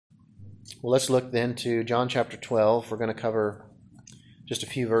Well, let's look then to John chapter 12. We're going to cover just a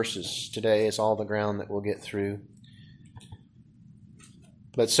few verses today. It's all the ground that we'll get through,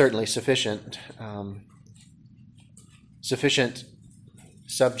 but certainly sufficient subject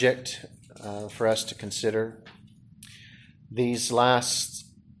for us to consider. These last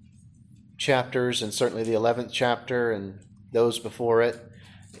chapters, and certainly the 11th chapter and those before it,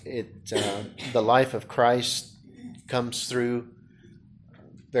 the life of Christ comes through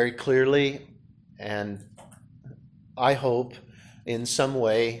very clearly, and I hope in some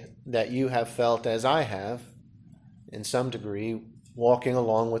way that you have felt, as I have, in some degree, walking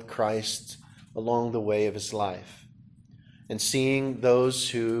along with Christ along the way of his life, and seeing those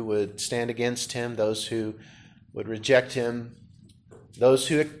who would stand against him, those who would reject him, those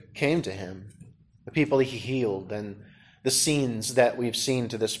who came to him, the people he healed, and the scenes that we've seen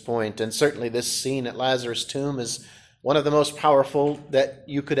to this point. And certainly this scene at Lazarus' tomb is one of the most powerful that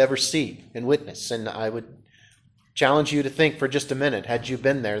you could ever see and witness. And I would challenge you to think for just a minute, had you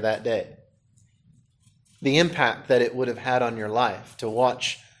been there that day, the impact that it would have had on your life to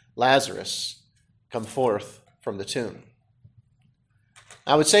watch Lazarus come forth from the tomb.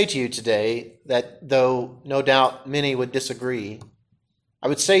 I would say to you today that though no doubt many would disagree, I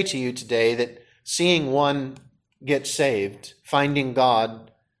would say to you today that seeing one get saved, finding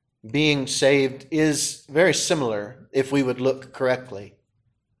God, being saved is very similar if we would look correctly.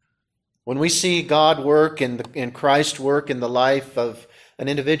 When we see God work and Christ work in the life of an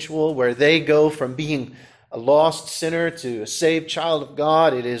individual, where they go from being a lost sinner to a saved child of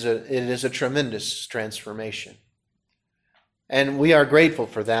God, it is a tremendous transformation. And we are grateful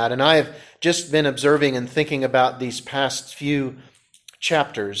for that. And I have just been observing and thinking about these past few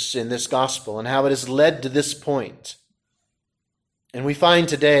chapters in this gospel and how it has led to this point. And we find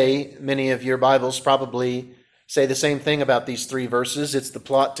today, many of your Bibles probably say the same thing about these three verses. It's the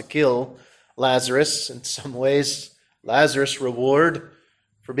plot to kill Lazarus. In some ways, Lazarus' reward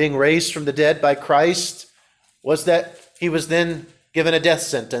for being raised from the dead by Christ was that he was then given a death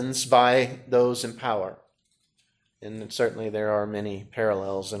sentence by those in power. And certainly there are many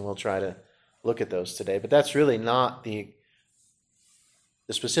parallels, and we'll try to look at those today. But that's really not the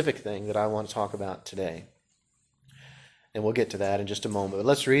specific thing that I want to talk about today. And we'll get to that in just a moment. But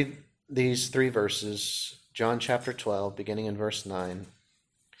let's read these three verses, John chapter 12, beginning in verse 9.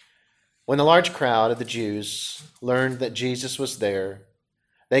 When the large crowd of the Jews learned that Jesus was there,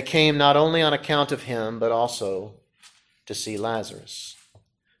 they came not only on account of him, but also to see Lazarus,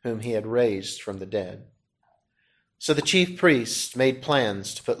 whom he had raised from the dead. So the chief priests made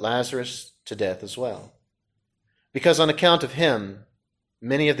plans to put Lazarus to death as well, because on account of him,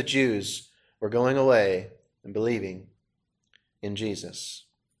 many of the Jews were going away and believing in Jesus.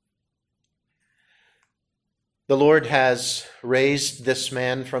 The Lord has raised this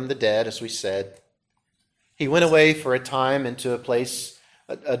man from the dead, as we said. He went away for a time into a place,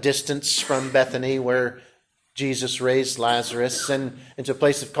 a distance from Bethany, where Jesus raised Lazarus, and into a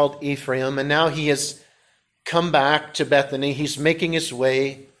place called Ephraim. And now he has come back to Bethany. He's making his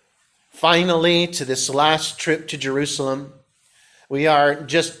way finally to this last trip to Jerusalem. We are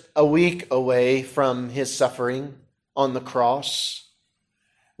just a week away from his suffering on the cross.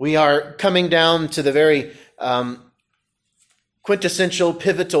 We are coming down to the very quintessential,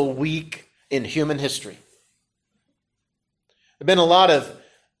 pivotal week in human history. There have been a lot of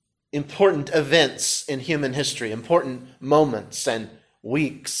important events in human history, important moments and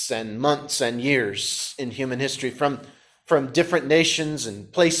weeks and months and years in human history from different nations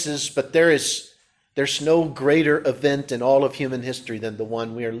and places, but there's no greater event in all of human history than the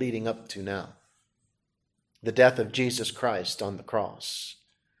one we are leading up to now. The death of Jesus Christ on the cross.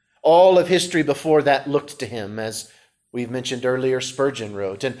 All of history before that looked to him, as we've mentioned earlier, Spurgeon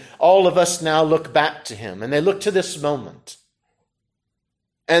wrote, and all of us now look back to him, and they look to this moment.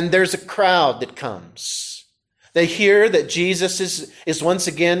 And there's a crowd that comes. They hear that Jesus is once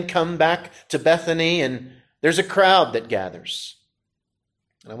again come back to Bethany, and there's a crowd that gathers.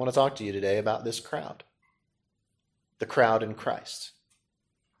 And I want to talk to you today about this crowd. The crowd in Christ.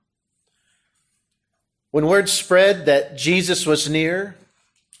 When word spread that Jesus was near,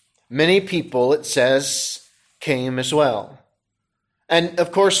 many people, it says, came as well. And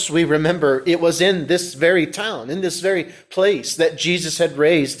of course, we remember it was in this very town, in this very place, that Jesus had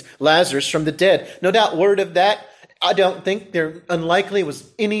raised Lazarus from the dead. No doubt word of that, I don't think there unlikely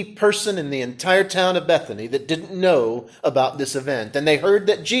was any person in the entire town of Bethany that didn't know about this event. And they heard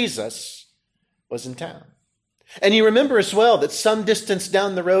that Jesus was in town. And you remember as well that some distance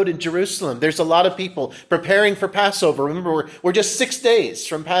down the road in Jerusalem, there's a lot of people preparing for Passover. Remember, we're just 6 days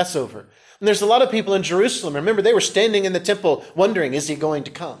from Passover. And there's a lot of people in Jerusalem. Remember, they were standing in the temple wondering, is he going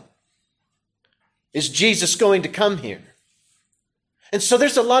to come? Is Jesus going to come here? And so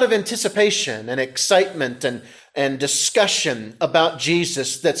there's a lot of anticipation and excitement and discussion about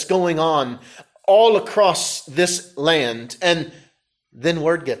Jesus that's going on all across this land. And then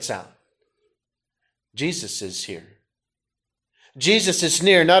word gets out. Jesus is here. Jesus is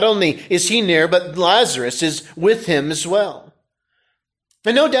near. Not only is he near, but Lazarus is with him as well.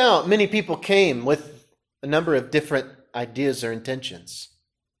 And no doubt many people came with a number of different ideas or intentions.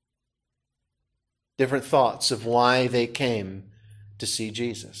 Different thoughts of why they came to see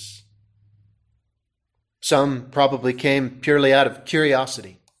Jesus. Some probably came purely out of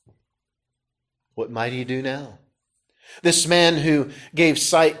curiosity. What might he do now? This man who gave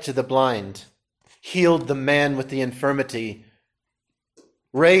sight to the blind, healed the man with the infirmity,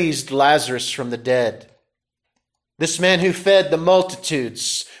 raised Lazarus from the dead. This man who fed the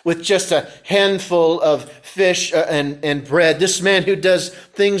multitudes with just a handful of fish and bread. This man who does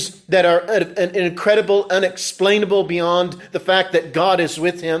things that are incredible, unexplainable beyond the fact that God is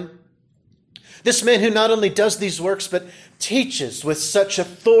with him. This man who not only does these works, but teaches with such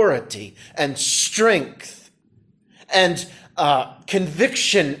authority and strength and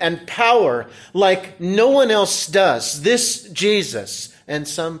conviction and power like no one else does. This Jesus. And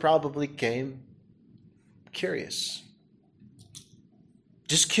some probably came curious.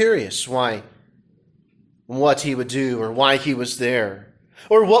 Just curious what he would do or why he was there.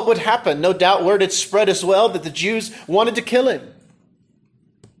 Or what would happen. No doubt word had spread as well that the Jews wanted to kill him.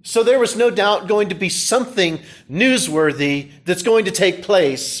 So there was no doubt going to be something newsworthy that's going to take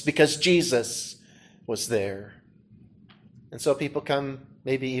place because Jesus was there. And so people come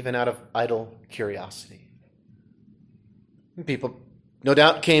maybe even out of idle curiosity. And people no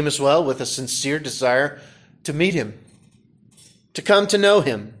doubt came as well with a sincere desire to meet him, to come to know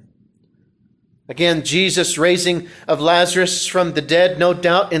him. Again, Jesus' raising of Lazarus from the dead no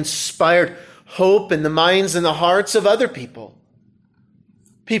doubt inspired hope in the minds and the hearts of other people.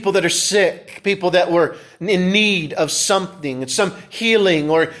 People that are sick, people that were in need of something, some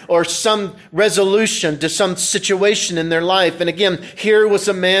healing or some resolution to some situation in their life. And again, here was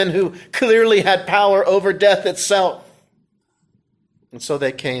a man who clearly had power over death itself. And so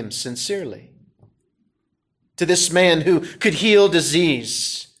they came sincerely to this man who could heal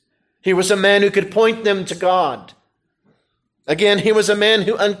disease. He was a man who could point them to God. Again, he was a man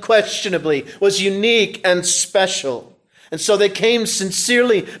who unquestionably was unique and special. And so they came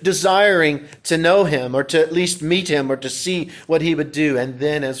sincerely desiring to know him or to at least meet him or to see what he would do. And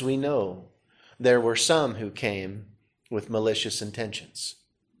then, as we know, there were some who came with malicious intentions.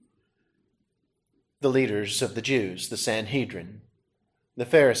 The leaders of the Jews, the Sanhedrin, the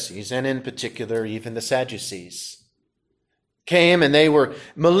Pharisees, and in particular even the Sadducees, came and they were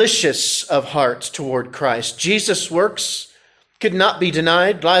malicious of heart toward Christ. Jesus' works could not be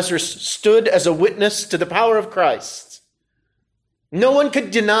denied. Lazarus stood as a witness to the power of Christ. No one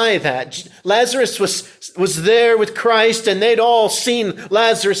could deny that. Lazarus was there with Christ, and they'd all seen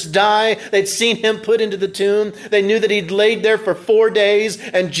Lazarus die. They'd seen him put into the tomb. They knew that he'd laid there for 4 days,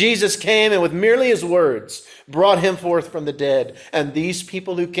 and Jesus came and with merely his words brought him forth from the dead. And these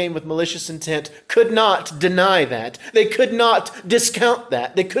people who came with malicious intent could not deny that. They could not discount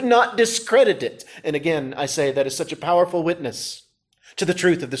that. They could not discredit it. And again, I say that is such a powerful witness to the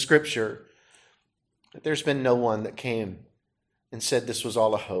truth of the Scripture that there's been no one that came and said this was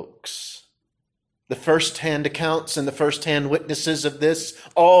all a hoax. The first-hand accounts and the first-hand witnesses of this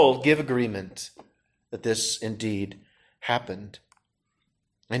all give agreement that this indeed happened.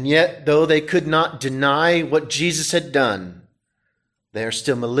 And yet, though they could not deny what Jesus had done, they are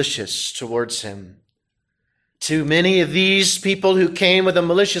still malicious towards him. To many of these people who came with a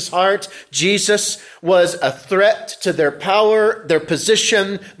malicious heart, Jesus was a threat to their power, their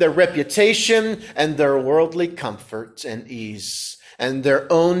position, their reputation, and their worldly comfort and ease, and their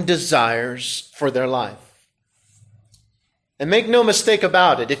own desires for their life. And make no mistake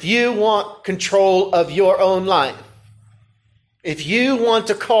about it, if you want control of your own life, if you want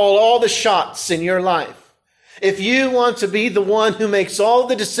to call all the shots in your life, if you want to be the one who makes all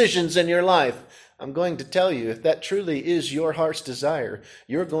the decisions in your life, I'm going to tell you, if that truly is your heart's desire,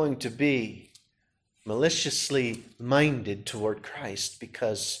 you're going to be maliciously minded toward Christ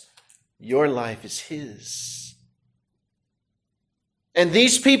because your life is his. And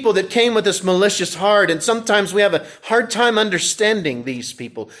these people that came with this malicious heart, and sometimes we have a hard time understanding these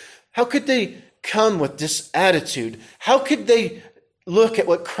people. How could they come with this attitude? How could they look at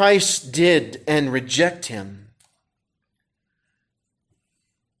what Christ did and reject him?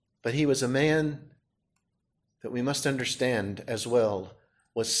 But he was a man that we must understand as well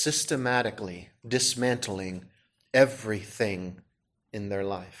was systematically dismantling everything in their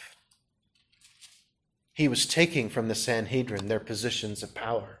life. He was taking from the Sanhedrin their positions of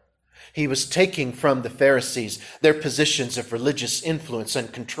power. He was taking from the Pharisees their positions of religious influence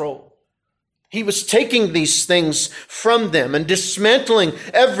and control. He was taking these things from them and dismantling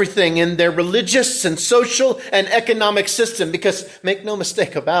everything in their religious and social and economic system, because make no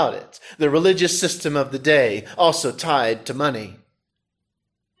mistake about it, the religious system of the day also tied to money.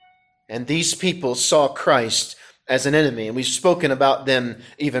 And these people saw Christ as an enemy, and we've spoken about them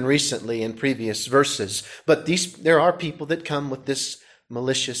even recently in previous verses. But there are people that come with this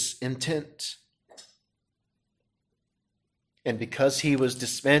malicious intent. And because he was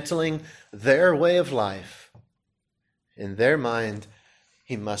dismantling their way of life, in their mind,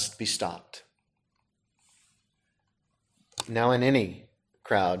 he must be stopped. Now, in any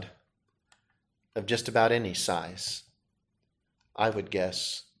crowd of just about any size, I would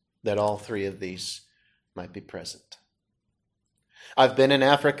guess that all three of these might be present. I've been in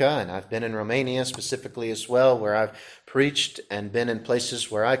Africa and I've been in Romania specifically as well, where I've preached and been in places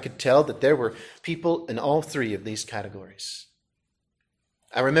where I could tell that there were people in all three of these categories.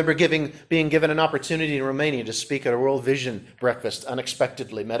 I remember being given an opportunity in Romania to speak at a World Vision breakfast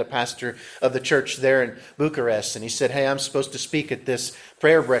unexpectedly. Met a pastor of the church there in Bucharest, and he said, "Hey, I'm supposed to speak at this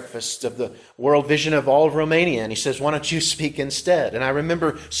prayer breakfast of the World Vision of all of Romania." And he says, "Why don't you speak instead?" And I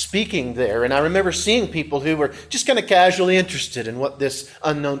remember speaking there, and I remember seeing people who were just kind of casually interested in what this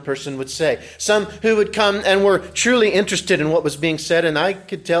unknown person would say. Some who would come and were truly interested in what was being said, and I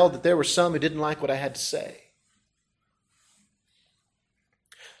could tell that there were some who didn't like what I had to say.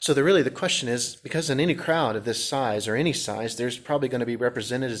 So the question is, because in any crowd of this size or any size, there's probably going to be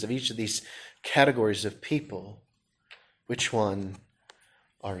representatives of each of these categories of people. Which one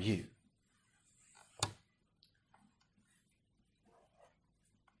are you?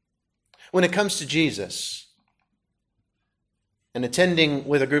 When it comes to Jesus and attending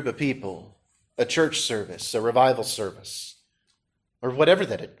with a group of people, a church service, a revival service, or whatever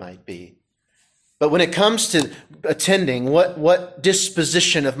that it might be, but when it comes to attending, what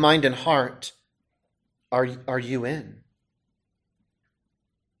disposition of mind and heart are you in?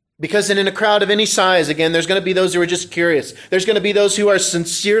 Because in a crowd of any size, again, there's going to be those who are just curious. There's going to be those who are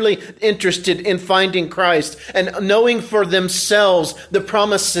sincerely interested in finding Christ and knowing for themselves the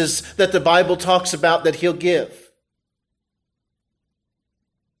promises that the Bible talks about that He'll give.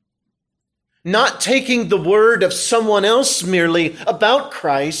 Not taking the word of someone else merely about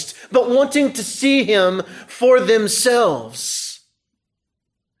Christ, but wanting to see Him for themselves.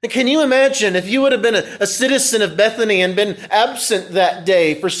 Can you imagine if you would have been a citizen of Bethany and been absent that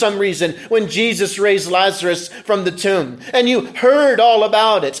day for some reason when Jesus raised Lazarus from the tomb, and you heard all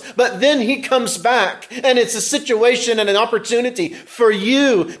about it, but then He comes back and it's a situation and an opportunity for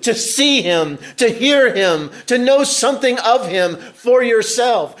you to see Him, to hear Him, to know something of Him for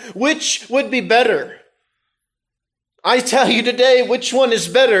yourself. Which would be better? I tell you today, which one is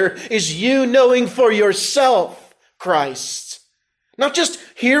better is you knowing for yourself Christ. Not just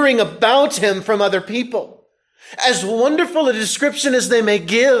hearing about Him from other people. As wonderful a description as they may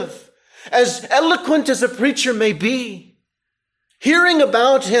give, as eloquent as a preacher may be, hearing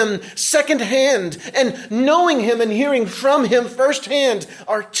about Him secondhand and knowing Him and hearing from Him firsthand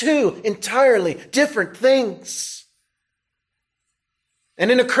are two entirely different things. And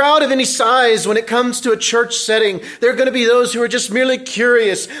in a crowd of any size, when it comes to a church setting, there are going to be those who are just merely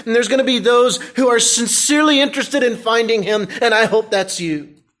curious, and there's going to be those who are sincerely interested in finding Him, and I hope that's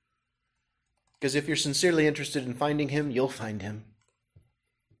you. Because if you're sincerely interested in finding Him, you'll find Him.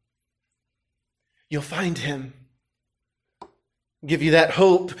 You'll find Him. Give you that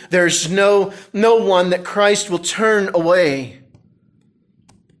hope. There's no one that Christ will turn away.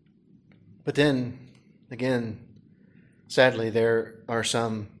 But then, again, sadly, there are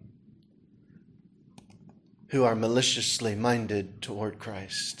some who are maliciously minded toward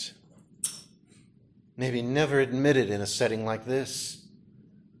Christ. Maybe never admitted in a setting like this,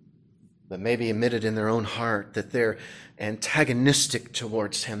 but maybe admitted in their own heart that they're antagonistic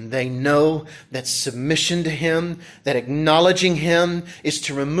towards Him. They know that submission to Him, that acknowledging Him is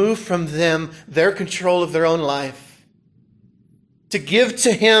to remove from them their control of their own life. To give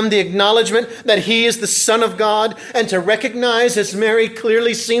to Him the acknowledgement that He is the Son of God, and to recognize, as Mary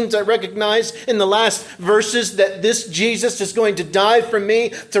clearly seemed to recognize in the last verses, that this Jesus is going to die for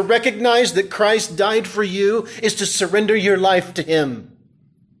me. To recognize that Christ died for you is to surrender your life to Him.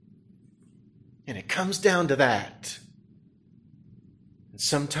 And it comes down to that. And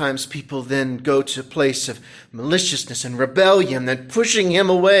sometimes people then go to a place of maliciousness and rebellion and pushing Him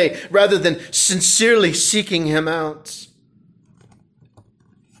away rather than sincerely seeking Him out.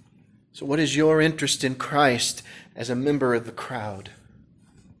 So what is your interest in Christ as a member of the crowd?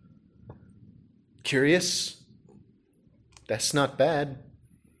 Curious? That's not bad.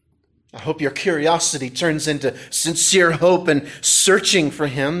 I hope your curiosity turns into sincere hope and searching for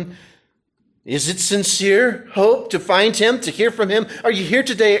him. Is it sincere hope to find him, to hear from him? Are you here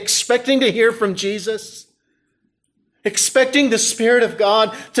today expecting to hear from Jesus? Expecting the Spirit of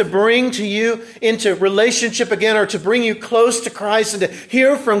God to bring to you into relationship again, or to bring you close to Christ and to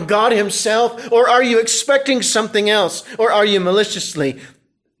hear from God himself? Or are you expecting something else? Or are you maliciously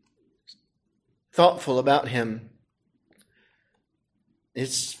thoughtful about him?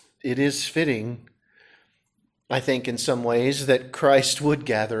 It is fitting, I think, in some ways, that Christ would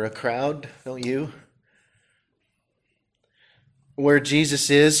gather a crowd, don't you? Where Jesus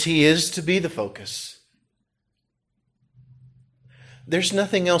is, he is to be the focus. There's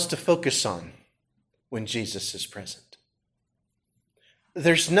nothing else to focus on when Jesus is present.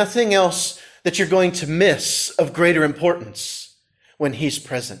 There's nothing else that you're going to miss of greater importance when he's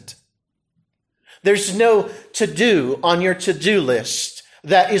present. There's no to-do on your to-do list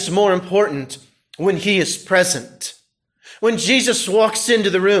that is more important when he is present. When Jesus walks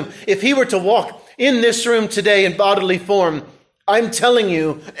into the room, if he were to walk in this room today in bodily form, I'm telling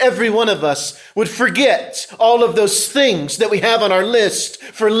you, every one of us would forget all of those things that we have on our list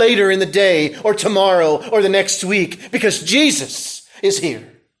for later in the day or tomorrow or the next week, because Jesus is here.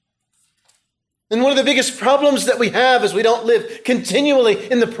 And one of the biggest problems that we have is we don't live continually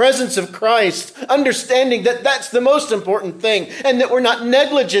in the presence of Christ, understanding that that's the most important thing, and that we're not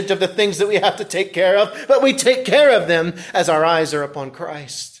negligent of the things that we have to take care of, but we take care of them as our eyes are upon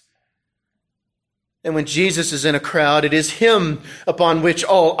Christ. And when Jesus is in a crowd, it is him upon which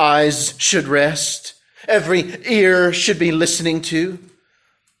all eyes should rest. Every ear should be listening to.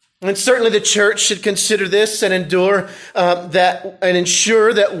 And certainly the church should consider this and ensure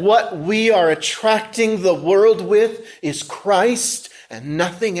that what we are attracting the world with is Christ and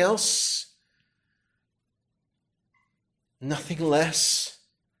nothing else. Nothing less.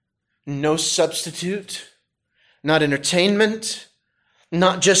 No substitute. Not entertainment.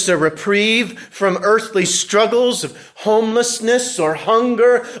 Not just a reprieve from earthly struggles of homelessness or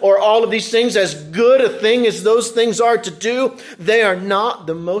hunger or all of these things. As good a thing as those things are to do, they are not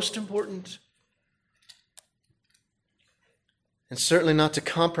the most important. And certainly not to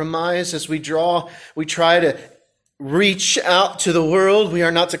compromise as we try to reach out to the world. We are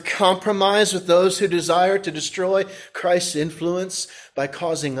not to compromise with those who desire to destroy Christ's influence by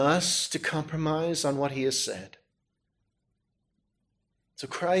causing us to compromise on what he has said. So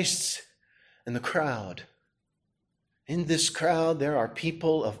Christ and the crowd. In this crowd, there are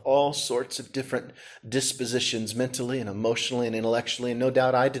people of all sorts of different dispositions, mentally and emotionally and intellectually. And no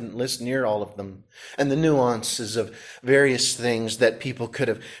doubt I didn't list near all of them. And the nuances of various things that people could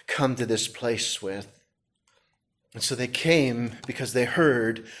have come to this place with. And so they came because they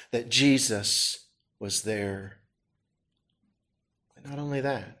heard that Jesus was there. And not only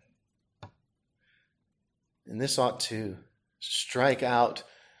that, and this ought to strike out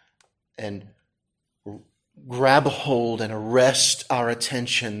and grab hold and arrest our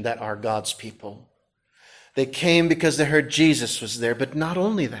attention that are God's people. They came because they heard Jesus was there, but not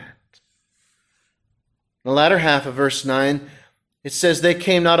only that. In the latter half of verse 9, it says they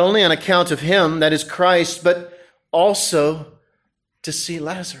came not only on account of him, that is Christ, but also to see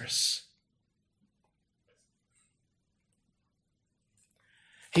Lazarus.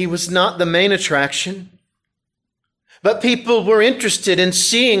 He was not the main attraction, but people were interested in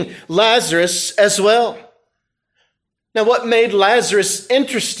seeing Lazarus as well. Now, what made Lazarus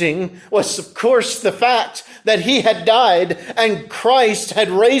interesting was, of course, the fact that he had died and Christ had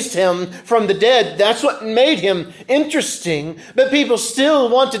raised him from the dead. That's what made him interesting. But people still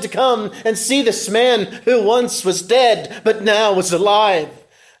wanted to come and see this man who once was dead, but now was alive.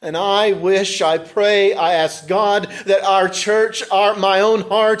 And I wish, I pray, I ask God that our church, my own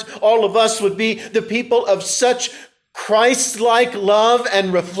heart, all of us would be the people of such Christ-like love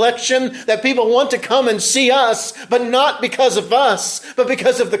and reflection that people want to come and see us, but not because of us, but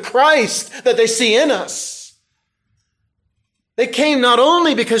because of the Christ that they see in us. They came not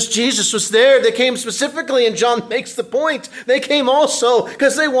only because Jesus was there, they came specifically, and John makes the point, they came also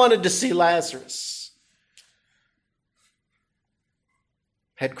because they wanted to see Lazarus.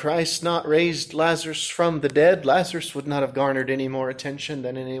 Had Christ not raised Lazarus from the dead, Lazarus would not have garnered any more attention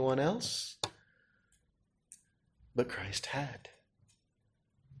than anyone else. But Christ had.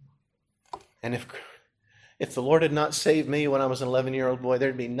 And if the Lord had not saved me when I was an 11-year-old boy,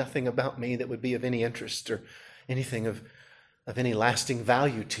 there'd be nothing about me that would be of any interest or anything of any lasting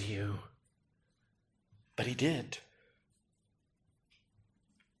value to you. But he did.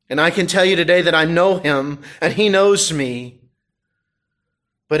 And I can tell you today that I know him and he knows me.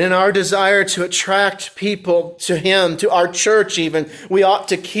 But in our desire to attract people to Him, to our church even, we ought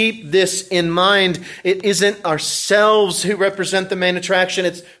to keep this in mind. It isn't ourselves who represent the main attraction.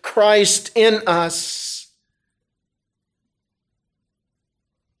 It's Christ in us.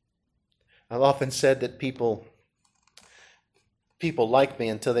 I've often said that people like me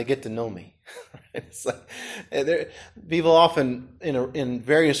until they get to know me. It's like, people often, in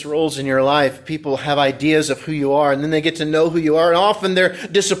various roles in your life, people have ideas of who you are, and then they get to know who you are, and often they're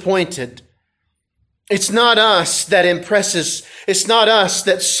disappointed. It's not us that impresses. It's not us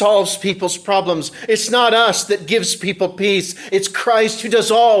that solves people's problems. It's not us that gives people peace. It's Christ who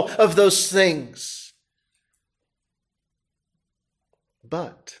does all of those things.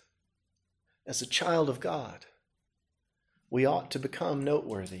 But as a child of God, we ought to become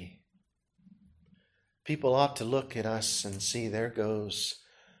noteworthy. People ought to look at us and see, there goes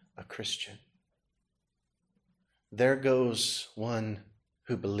a Christian. There goes one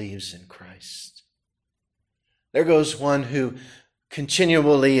who believes in Christ. There goes one who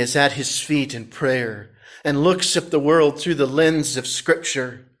continually is at His feet in prayer and looks at the world through the lens of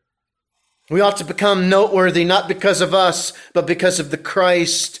Scripture. We ought to become noteworthy not because of us, but because of the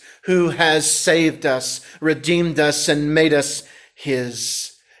Christ who has saved us, redeemed us, and made us His.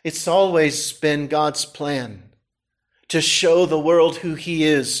 It's always been God's plan to show the world who He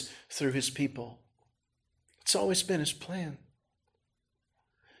is through His people. It's always been His plan.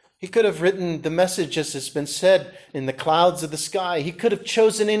 He could have written the message, as has been said, in the clouds of the sky. He could have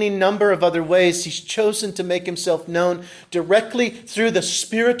chosen any number of other ways. He's chosen to make Himself known directly through the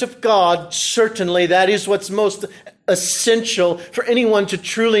Spirit of God. Certainly, that is what's most essential for anyone to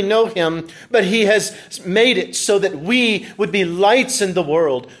truly know Him. But He has made it so that we would be lights in the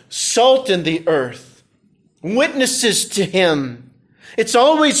world, salt in the earth, witnesses to Him. It's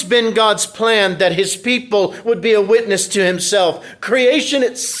always been God's plan that His people would be a witness to Himself. Creation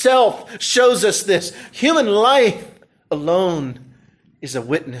itself shows us this. Human life alone is a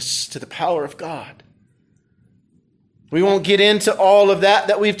witness to the power of God. We won't get into all of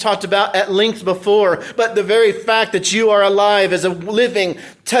that we've talked about at length before, but the very fact that you are alive is a living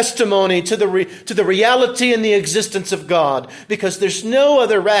testimony to the reality and the existence of God, because there's no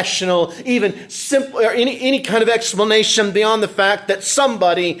other rational, even simple, or any kind of explanation beyond the fact that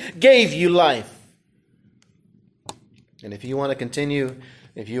somebody gave you life. And if you want to continue,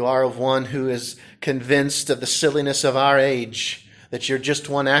 if you are of one who is convinced of the silliness of our age, that you're just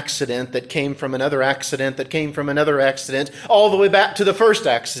one accident that came from another accident that came from another accident, all the way back to the first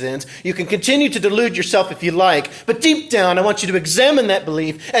accident. You can continue to delude yourself if you like, but deep down I want you to examine that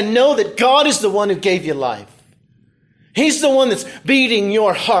belief and know that God is the one who gave you life. He's the one that's beating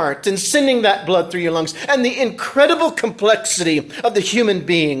your heart and sending that blood through your lungs. And the incredible complexity of the human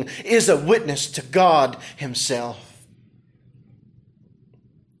being is a witness to God Himself.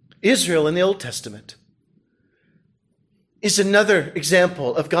 Israel in the Old Testament is another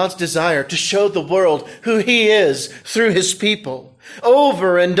example of God's desire to show the world who He is through His people.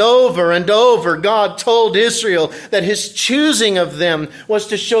 Over and over and over, God told Israel that His choosing of them was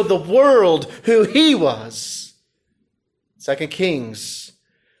to show the world who He was. 2 Kings,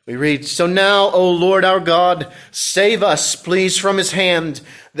 we read, "So now, O Lord our God, save us, please, from His hand,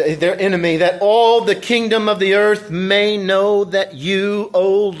 their enemy, that all the kingdom of the earth may know that You,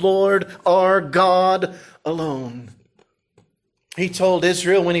 O Lord, are God alone." He told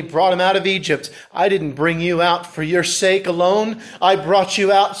Israel when He brought them out of Egypt, "I didn't bring you out for your sake alone. I brought you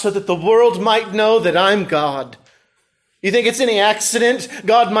out so that the world might know that I'm God." You think it's any accident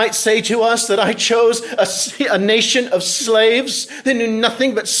God might say to us that I chose a nation of slaves that knew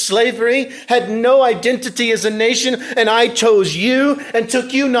nothing but slavery, had no identity as a nation, and I chose you and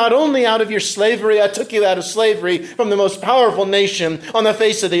took you not only out of your slavery, I took you out of slavery from the most powerful nation on the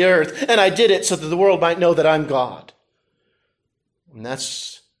face of the earth, and I did it so that the world might know that I'm God. And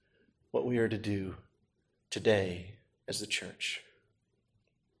that's what we are to do today as the church.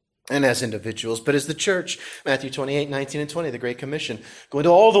 And as individuals, but as the church. Matthew 28, 19 and 20, the Great Commission. Go into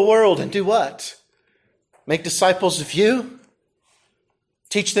all the world and do what? Make disciples of you?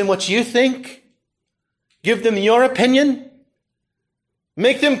 Teach them what you think? Give them your opinion?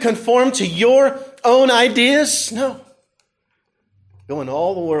 Make them conform to your own ideas? No. Go into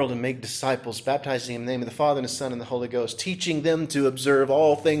all the world and make disciples, baptizing in the name of the Father and the Son and the Holy Ghost, teaching them to observe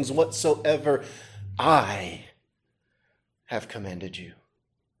all things whatsoever I have commanded you.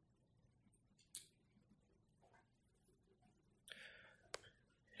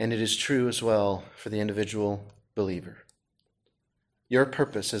 And it is true as well for the individual believer. Your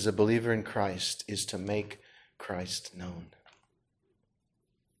purpose as a believer in Christ is to make Christ known.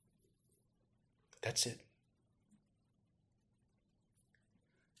 That's it.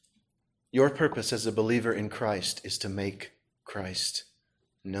 Your purpose as a believer in Christ is to make Christ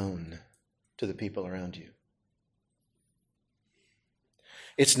known to the people around you.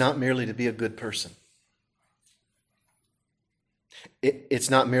 It's not merely to be a good person. It's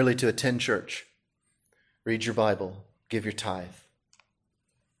not merely to attend church, read your Bible, give your tithe.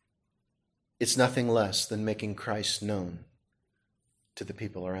 It's nothing less than making Christ known to the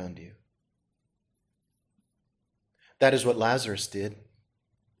people around you. That is what Lazarus did.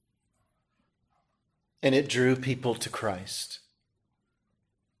 And it drew people to Christ.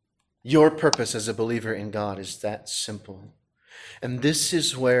 Your purpose as a believer in God is that simple. And this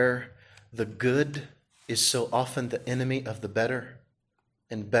is where the good is so often the enemy of the better,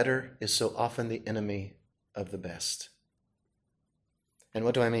 and better is so often the enemy of the best. And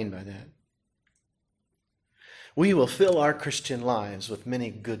what do I mean by that? We will fill our Christian lives with many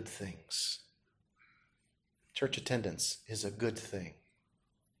good things. Church attendance is a good thing.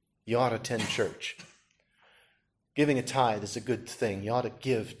 You ought to attend church. Giving a tithe is a good thing. You ought to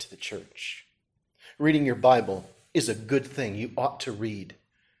give to the church. Reading your Bible is a good thing. You ought to read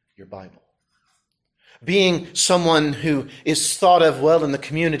your Bible. Being someone who is thought of well in the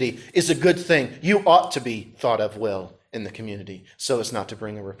community is a good thing. You ought to be thought of well in the community so as not to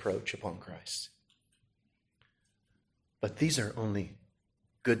bring a reproach upon Christ. But these are only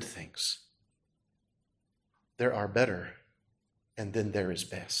good things. There are better, and then there is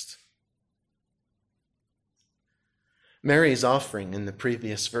best. Mary's offering in the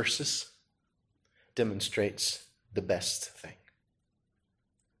previous verses demonstrates the best thing.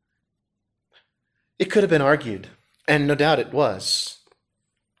 It could have been argued, and no doubt it was,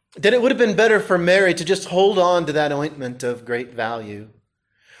 that it would have been better for Mary to just hold on to that ointment of great value,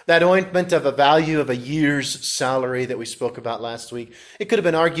 that ointment of a value of a year's salary that we spoke about last week. It could have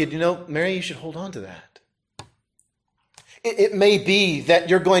been argued, Mary, you should hold on to that. It may be that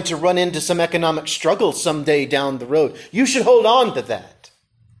you're going to run into some economic struggle someday down the road. You should hold on to that.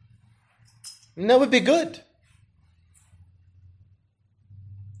 And that would be good.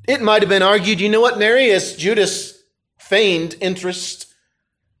 It might have been argued, you know what, Mary, as Judas feigned interest,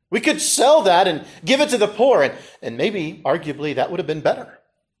 we could sell that and give it to the poor. And maybe, arguably, that would have been better.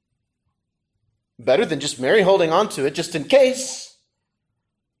 Better than just Mary holding on to it just in case.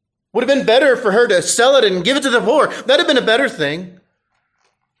 Would have been better for her to sell it and give it to the poor. That would have been a better thing.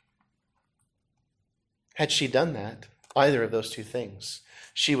 Had she done that, either of those two things,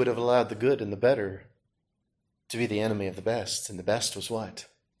 she would have allowed the good and the better to be the enemy of the best. And the best was what?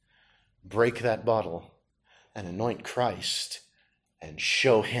 Break that bottle and anoint Christ and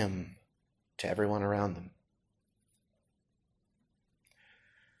show him to everyone around them.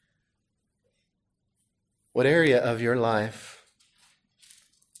 What area of your life,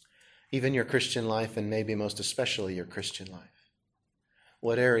 even your Christian life, and maybe most especially your Christian life,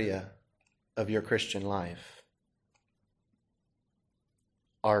 what area of your Christian life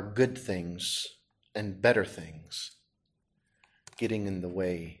are good things and better things getting in the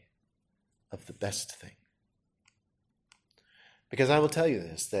way of the best thing? Because I will tell you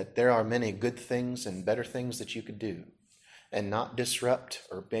this, that there are many good things and better things that you could do and not disrupt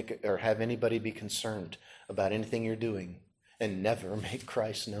or have anybody be concerned about anything you're doing and never make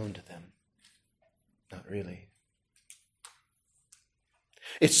Christ known to them. Not really.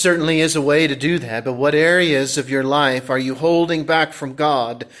 It certainly is a way to do that, but what areas of your life are you holding back from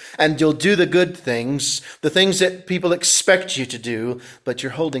God? And you'll do the good things, the things that people expect you to do, but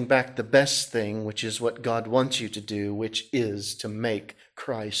you're holding back the best thing, which is what God wants you to do, which is to make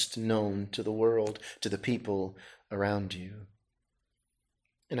Christ known to the world, to the people around you.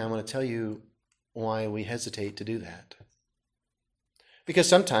 And I want to tell you why we hesitate to do that. Because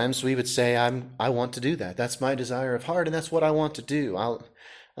sometimes we would say, I want to do that. That's my desire of heart, and that's what I want to do. I'll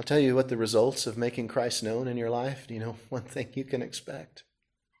tell you what the results of making Christ known in your life. Do you know one thing you can expect?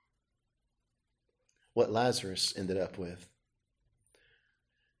 What Lazarus ended up with.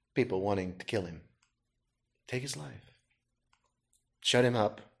 People wanting to kill him. Take his life. Shut him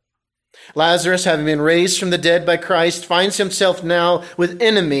up. Lazarus, having been raised from the dead by Christ, finds himself now with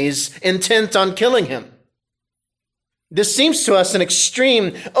enemies intent on killing him. This seems to us an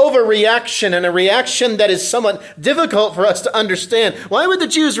extreme overreaction and a reaction that is somewhat difficult for us to understand. Why would the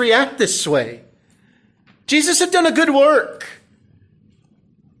Jews react this way? Jesus had done a good work.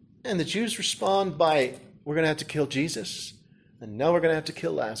 And the Jews respond by, we're going to have to kill Jesus, and now we're going to have to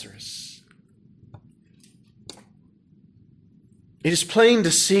kill Lazarus. It is plain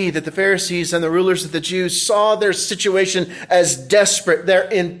to see that the Pharisees and the rulers of the Jews saw their situation as desperate. Their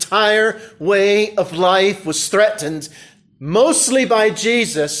entire way of life was threatened mostly by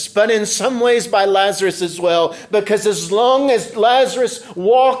Jesus, but in some ways by Lazarus as well, because as long as Lazarus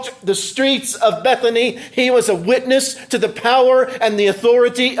walked the streets of Bethany, he was a witness to the power and the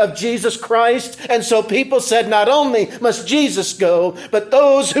authority of Jesus Christ. And so people said, not only must Jesus go, but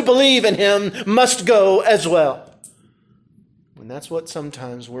those who believe in him must go as well. And that's what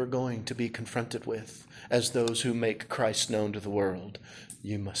sometimes we're going to be confronted with as those who make Christ known to the world.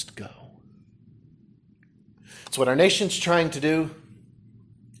 You must go. It's what our nation's trying to do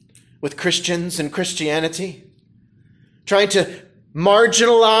with Christians and Christianity, trying to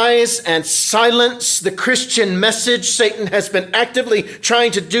marginalize and silence the Christian message. Satan has been actively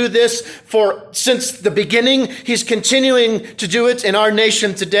trying to do this since the beginning. He's continuing to do it in our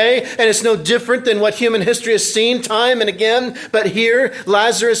nation today, and it's no different than what human history has seen time and again. But here,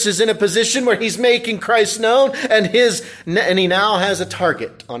 Lazarus is in a position where he's making Christ known, and he now has a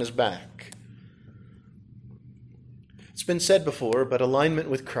target on his back. It's been said before, but alignment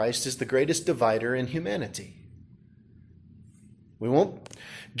with Christ is the greatest divider in humanity. We won't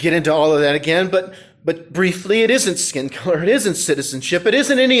get into all of that again, but briefly, it isn't skin color, it isn't citizenship, it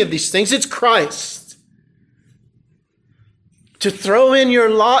isn't any of these things, it's Christ. To throw in your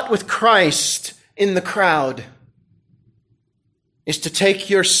lot with Christ in the crowd is to take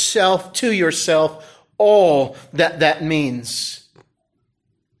yourself to yourself, all that means.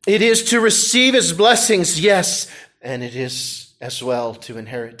 It is to receive his blessings, yes, and it is as well to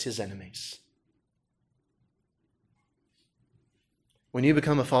inherit his enemies. When you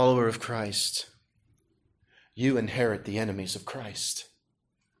become a follower of Christ, you inherit the enemies of Christ.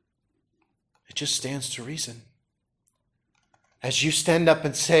 It just stands to reason. As you stand up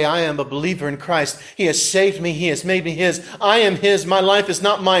and say, I am a believer in Christ, he has saved me, he has made me his, I am his, my life is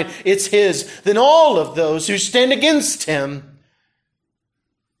not mine, it's his, then all of those who stand against him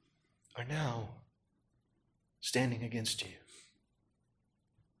are now standing against you.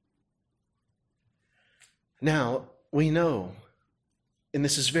 Now, we know, and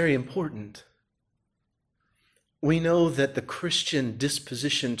this is very important, we know that the Christian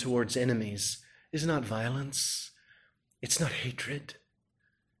disposition towards enemies is not violence, it's not hatred,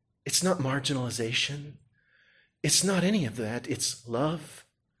 it's not marginalization, it's not any of that. It's love,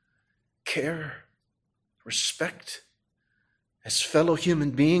 care, respect. As fellow human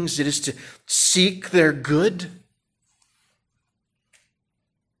beings, it is to seek their good.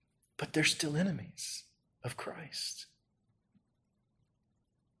 But they're still enemies of Christ.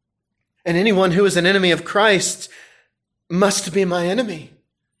 And anyone who is an enemy of Christ must be my enemy.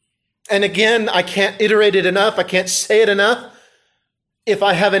 And again, I can't iterate it enough. I can't say it enough. If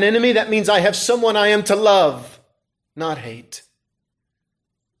I have an enemy, that means I have someone I am to love, not hate.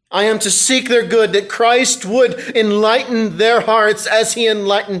 I am to seek their good, that Christ would enlighten their hearts as he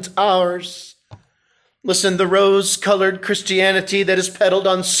enlightened ours. Listen, the rose-colored Christianity that is peddled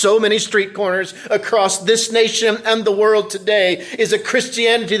on so many street corners across this nation and the world today is a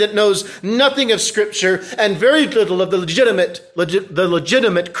Christianity that knows nothing of Scripture and very little of the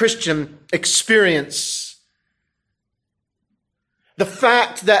legitimate Christian experience. The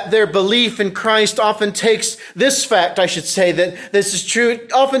fact that their belief in Christ often takes, this fact I should say, that this is true,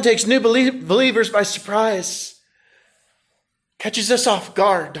 it often takes new believers by surprise. Catches us off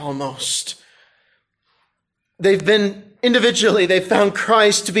guard almost. They've found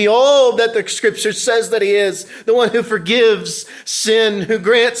Christ to be all that the Scripture says that he is. The one who forgives sin, who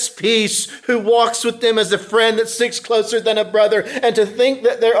grants peace, who walks with them as a friend that sticks closer than a brother. And to think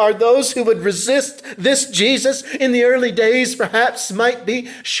that there are those who would resist this Jesus in the early days perhaps might be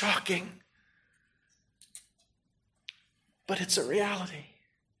shocking. But it's a reality.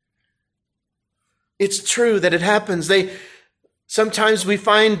 It's true that it happens. Sometimes we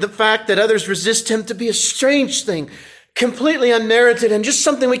find the fact that others resist him to be a strange thing, completely unmerited, and just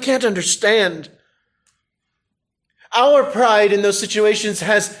something we can't understand. Our pride in those situations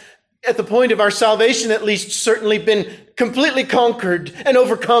has, at the point of our salvation at least, certainly been completely conquered and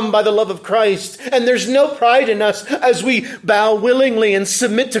overcome by the love of Christ. And there's no pride in us as we bow willingly and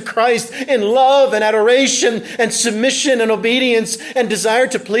submit to Christ in love and adoration and submission and obedience and desire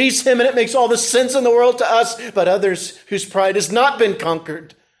to please him. And it makes all the sense in the world to us. But others whose pride has not been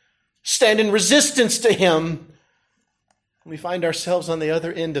conquered stand in resistance to him. We find ourselves on the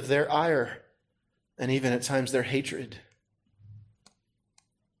other end of their ire and even at times their hatred.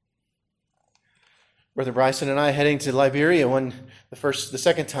 Brother Bryson and I heading to Liberia the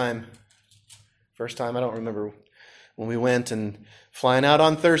second time, I don't remember when we went, and flying out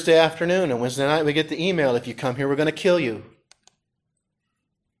on Thursday afternoon, and Wednesday night we get the email, if you come here, we're going to kill you.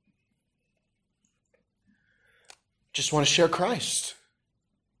 Just want to share Christ.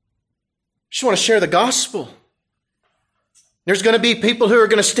 Just want to share the gospel. There's going to be people who are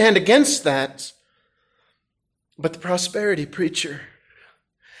going to stand against that. But the prosperity preacher,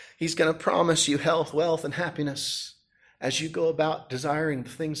 he's going to promise you health, wealth, and happiness as you go about desiring the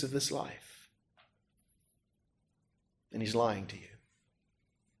things of this life. And he's lying to you.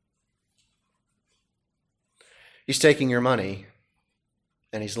 He's taking your money,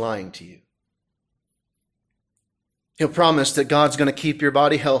 and he's lying to you. He'll promise that God's going to keep your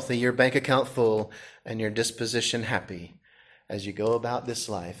body healthy, your bank account full, and your disposition happy as you go about this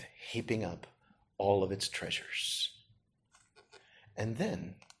life, heaping up all of its treasures. And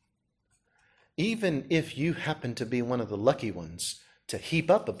then, even if you happen to be one of the lucky ones to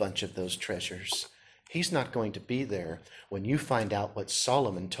heap up a bunch of those treasures, he's not going to be there when you find out what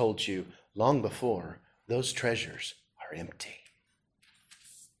Solomon told you long before. Those treasures are empty.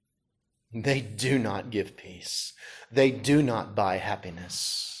 They do not give peace. They do not buy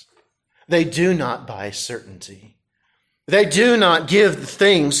happiness. They do not buy certainty. They do not give the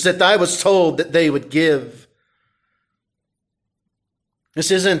things that I was told that they would give.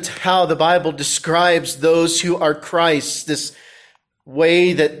 This isn't how the Bible describes those who are Christ, this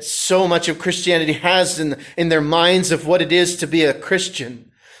way that so much of Christianity has in their minds of what it is to be a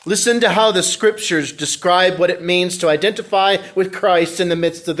Christian. Listen to how the Scriptures describe what it means to identify with Christ in the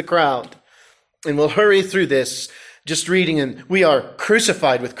midst of the crowd. And we'll hurry through this, just reading, and we are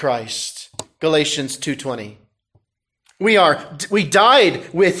crucified with Christ. Galatians 2:20. We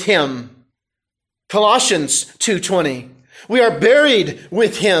died with him. Colossians 2:20. We are buried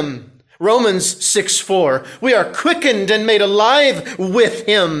with him. Romans 6:4. We are quickened and made alive with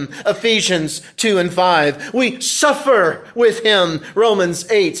him. Ephesians 2:5. We suffer with him. Romans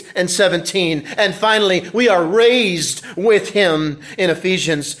 8:17. And finally, we are raised with him in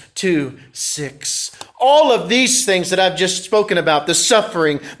Ephesians 2:6. All of these things that I've just spoken about, the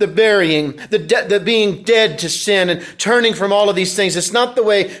suffering, the burying, the being dead to sin and turning from all of these things, it's not the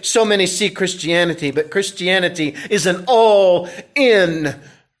way so many see Christianity, but Christianity is an all-in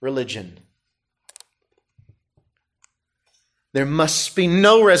religion. There must be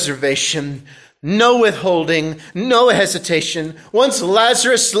no reservation, no withholding, no hesitation. Once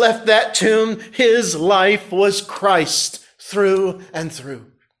Lazarus left that tomb, his life was Christ through and through.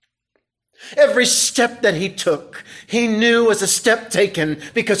 Every step that he took, he knew was a step taken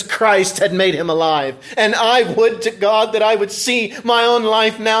because Christ had made him alive. And I would to God that I would see my own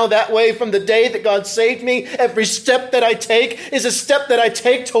life now that way from the day that God saved me. Every step that I take is a step that I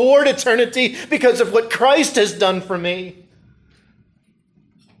take toward eternity because of what Christ has done for me.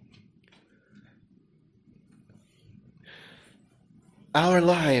 Our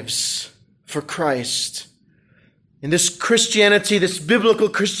lives for Christ. In this Christianity, this biblical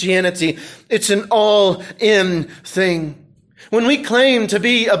Christianity, it's an all-in thing. When we claim to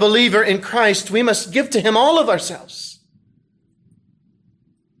be a believer in Christ, we must give to him all of ourselves.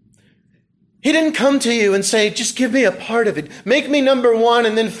 He didn't come to you and say, just give me a part of it. Make me number one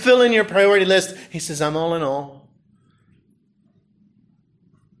and then fill in your priority list. He says, I'm all in all.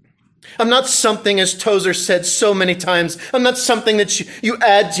 I'm not something, as Tozer said so many times, I'm not something that you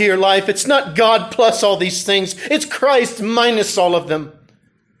add to your life. It's not God plus all these things. It's Christ minus all of them.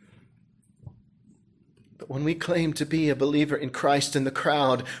 But when we claim to be a believer in Christ in the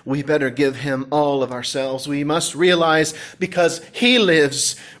crowd, we better give him all of ourselves. We must realize because he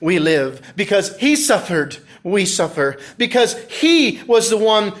lives, we live. Because he suffered, we suffer. Because he was the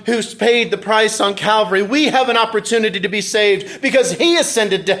one who paid the price on Calvary, we have an opportunity to be saved. Because he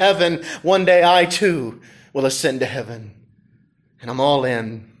ascended to heaven, one day I too will ascend to heaven. And I'm all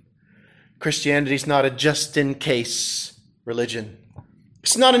in. Christianity is not a just-in-case religion.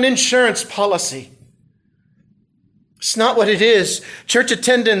 It's not an insurance policy. It's not what it is. Church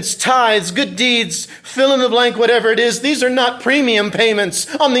attendance, tithes, good deeds, fill in the blank, whatever it is. These are not premium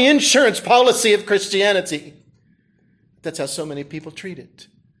payments on the insurance policy of Christianity. That's how so many people treat it.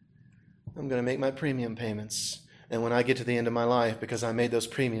 I'm going to make my premium payments. And when I get to the end of my life, because I made those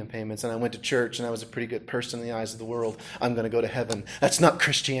premium payments and I went to church and I was a pretty good person in the eyes of the world, I'm going to go to heaven. That's not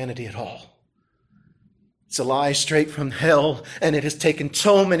Christianity at all. It's a lie straight from hell, and it has taken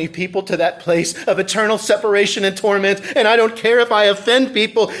so many people to that place of eternal separation and torment. And I don't care if I offend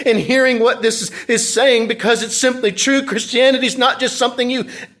people in hearing what this is saying, because it's simply true. Christianity is not just something you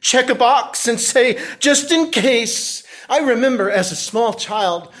check a box and say, just in case. I remember as a small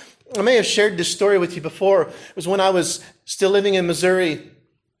child, I may have shared this story with you before. It was when I was still living in Missouri,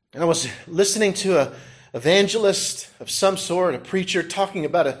 and I was listening to an evangelist of some sort, a preacher, talking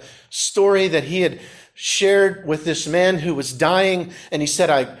about a story that he had shared with this man who was dying. And he said,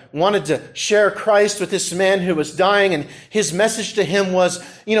 I wanted to share Christ with this man who was dying. And his message to him was,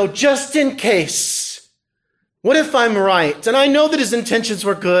 just in case, What if I'm right? And I know that his intentions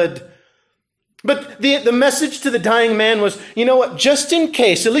were good. But the message to the dying man was, you know what, just in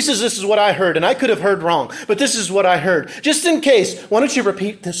case, at least this is what I heard, and I could have heard wrong, but this is what I heard. Just in case, why don't you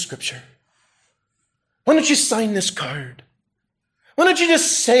repeat this scripture? Why don't you sign this card? Why don't you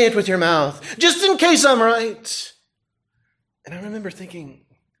just say it with your mouth? Just in case I'm right. And I remember thinking,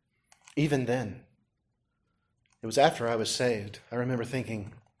 even then, it was after I was saved, I remember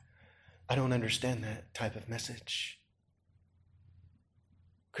thinking, I don't understand that type of message.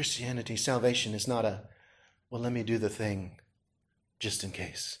 Christianity, salvation is not well, let me do the thing just in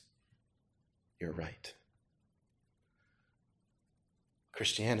case you're right.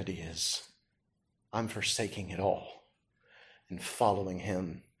 Christianity is, I'm forsaking it all and following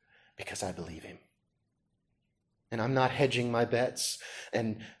him because I believe him. And I'm not hedging my bets.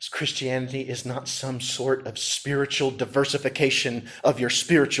 And Christianity is not some sort of spiritual diversification of your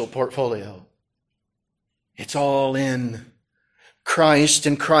spiritual portfolio. It's all in Christ,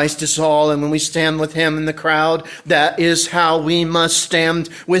 and Christ is all. And when we stand with him in the crowd, that is how we must stand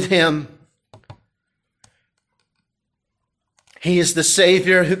with him. He is the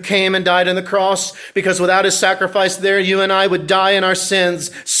Savior who came and died on the cross, because without his sacrifice there, you and I would die in our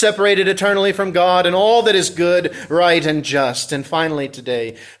sins, separated eternally from God and all that is good, right, and just. And finally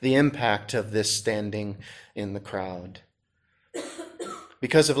today, the impact of this standing in the crowd.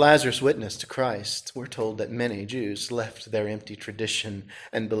 Because of Lazarus' witness to Christ, we're told that many Jews left their empty tradition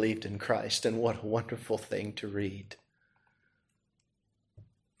and believed in Christ. And what a wonderful thing to read.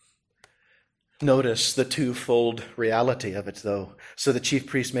 Notice the twofold reality of it, though. So the chief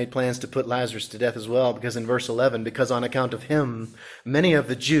priest made plans to put Lazarus to death as well, because in verse 11, because on account of him, many of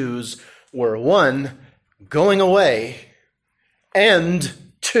the Jews were, 1, going away, and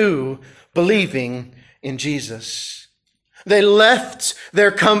 2, believing in Jesus. They left their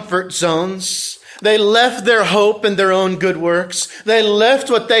comfort zones. They left their hope in their own good works. They left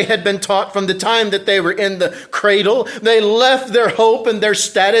what they had been taught from the time that they were in the cradle. They left their hope and their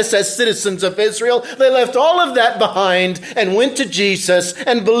status as citizens of Israel. They left all of that behind and went to Jesus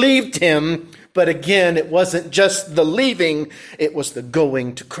and believed him. But again, it wasn't just the leaving, it was the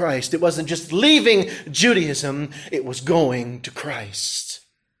going to Christ. It wasn't just leaving Judaism, it was going to Christ.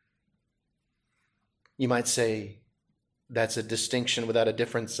 You might say, that's a distinction without a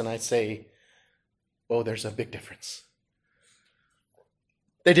difference. And I'd say, oh, there's a big difference.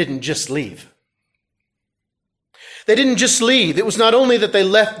 They didn't just leave. They didn't just leave. It was not only that they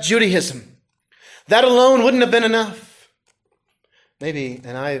left Judaism. That alone wouldn't have been enough. Maybe,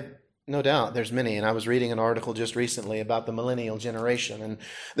 and no doubt there's many, and I was reading an article just recently about the millennial generation and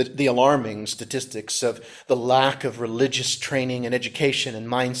the alarming statistics of the lack of religious training and education and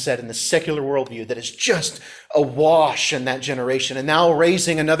mindset in the secular worldview that is just awash in that generation, and now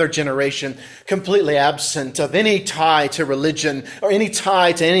raising another generation completely absent of any tie to religion or any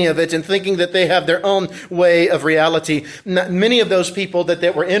tie to any of it, and thinking that they have their own way of reality. Many of those people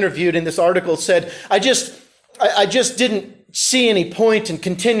that were interviewed in this article said, I just didn't see any point in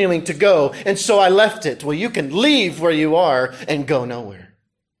continuing to go, and so I left it. Well, you can leave where you are and go nowhere.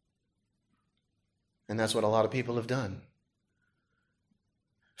 And that's what a lot of people have done.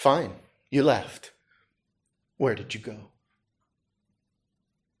 Fine, you left. Where did you go?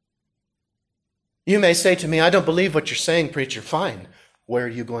 You may say to me, I don't believe what you're saying, preacher. Fine, where are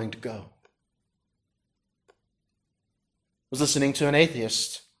you going to go? I was listening to an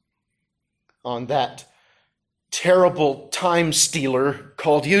atheist on that terrible time stealer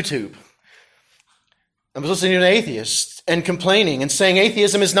called YouTube. I was listening to an atheist and complaining and saying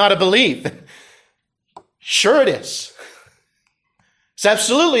atheism is not a belief. Sure it is. It's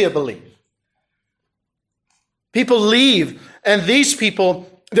absolutely a belief. People leave, and these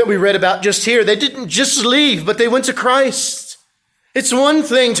people that we read about just here, they didn't just leave, but they went to Christ. It's one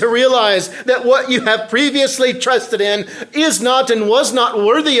thing to realize that what you have previously trusted in is not and was not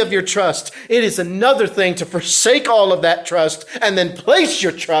worthy of your trust. It is another thing to forsake all of that trust and then place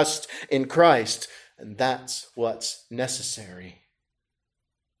your trust in Christ. And that's what's necessary.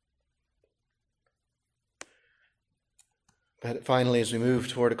 But finally, as we move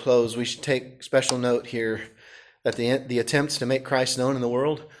toward a close, we should take special note here that the attempts to make Christ known in the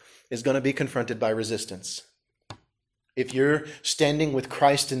world is going to be confronted by resistance. If you're standing with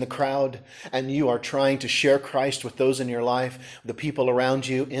Christ in the crowd and you are trying to share Christ with those in your life, the people around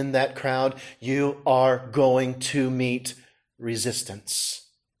you in that crowd, you are going to meet resistance.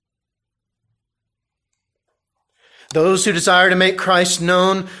 Those who desire to make Christ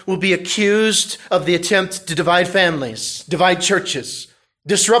known will be accused of the attempt to divide families, divide churches,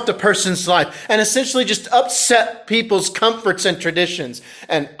 disrupt a person's life, and essentially just upset people's comforts and traditions.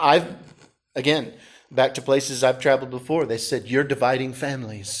 And Back to places I've traveled before, they said, "You're dividing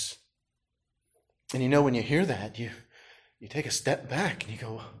families." And when you hear that, you take a step back and you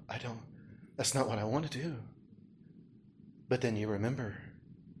go, that's not what I want to do. But then you remember,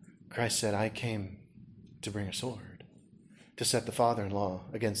 Christ said, "I came to bring a sword, to set the father-in-law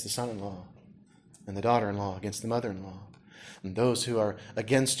against the son-in-law, and the daughter-in-law against the mother-in-law. And those who are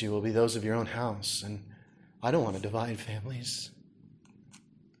against you will be those of your own house." And I don't want to divide families.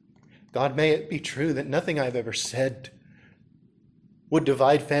 God, may it be true that nothing I've ever said would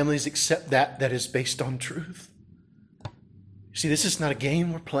divide families except that is based on truth. You see, this is not a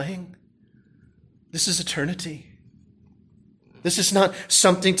game we're playing. This is eternity. This is not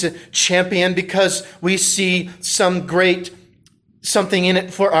something to champion because we see something in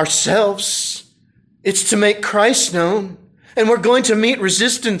it for ourselves. It's to make Christ known. And we're going to meet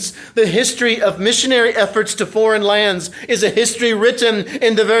resistance. The history of missionary efforts to foreign lands is a history written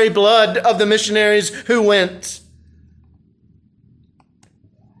in the very blood of the missionaries who went.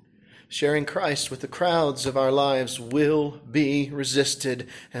 Sharing Christ with the crowds of our lives will be resisted,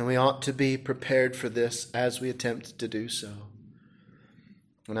 and we ought to be prepared for this as we attempt to do so.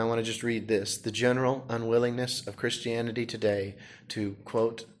 And I want to just read this. The general unwillingness of Christianity today to,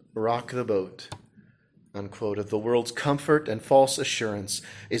 quote, rock the boat, unquote, of the world's comfort and false assurance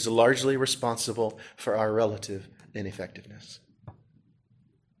is largely responsible for our relative ineffectiveness.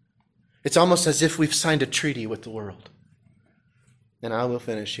 It's almost as if we've signed a treaty with the world. And I will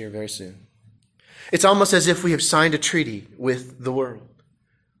finish here very soon. It's almost as if we have signed a treaty with the world.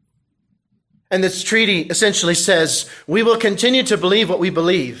 And this treaty essentially says, we will continue to believe what we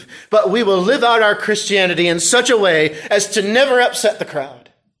believe, but we will live out our Christianity in such a way as to never upset the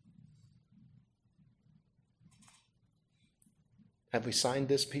crowd. Have we signed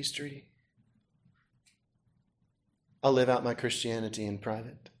this peace treaty? I'll live out my Christianity in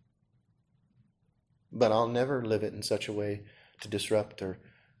private, but I'll never live it in such a way to disrupt or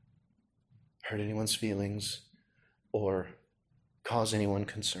hurt anyone's feelings or cause anyone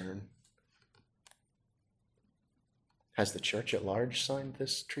concern. Has the church at large signed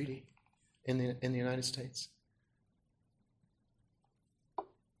this treaty in the United States?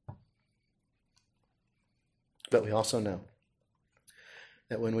 But we also know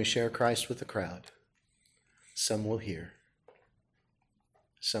that when we share Christ with the crowd, some will hear,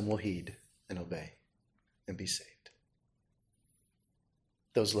 some will heed and obey and be saved.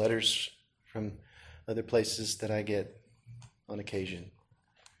 Those letters from other places that I get on occasion,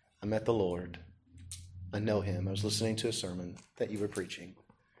 I met the Lord. I know him. I was listening to a sermon that you were preaching.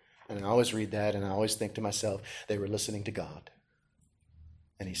 And I always read that and I always think to myself, they were listening to God.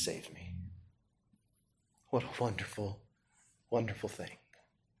 And he saved me. What a wonderful, wonderful thing.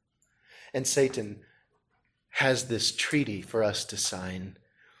 And Satan has this treaty for us to sign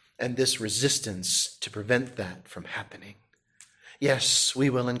and this resistance to prevent that from happening. Yes, we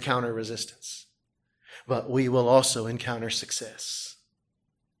will encounter resistance, but we will also encounter success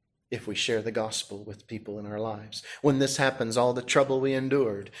if we share the gospel with people in our lives. When this happens, all the trouble we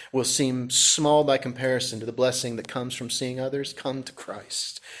endured will seem small by comparison to the blessing that comes from seeing others come to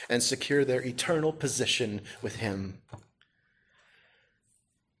Christ and secure their eternal position with him.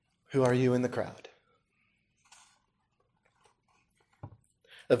 Who are you in the crowd?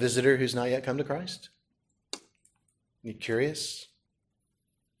 A visitor who's not yet come to Christ? You curious?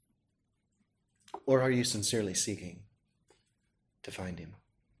 Or are you sincerely seeking to find him?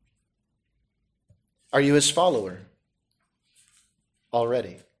 Are you his follower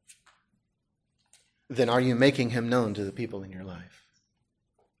already? Then are you making him known to the people in your life?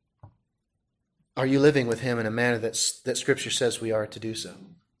 Are you living with him in a manner that Scripture says we are to do so?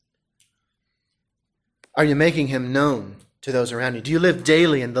 Are you making him known to those around you? Do you live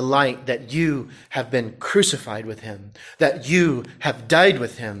daily in the light that you have been crucified with him, that you have died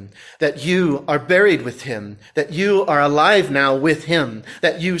with him, that you are buried with him, that you are alive now with him,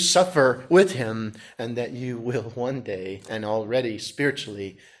 that you suffer with him, and that you will one day and already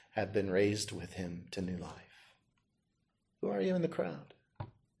spiritually have been raised with him to new life? Who are you in the crowd?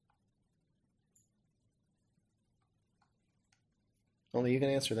 Only you can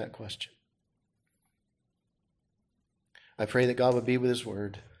answer that question. I pray that God would be with his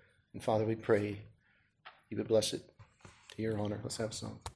word. And Father, we pray you would bless it to your honor. Let's have a song.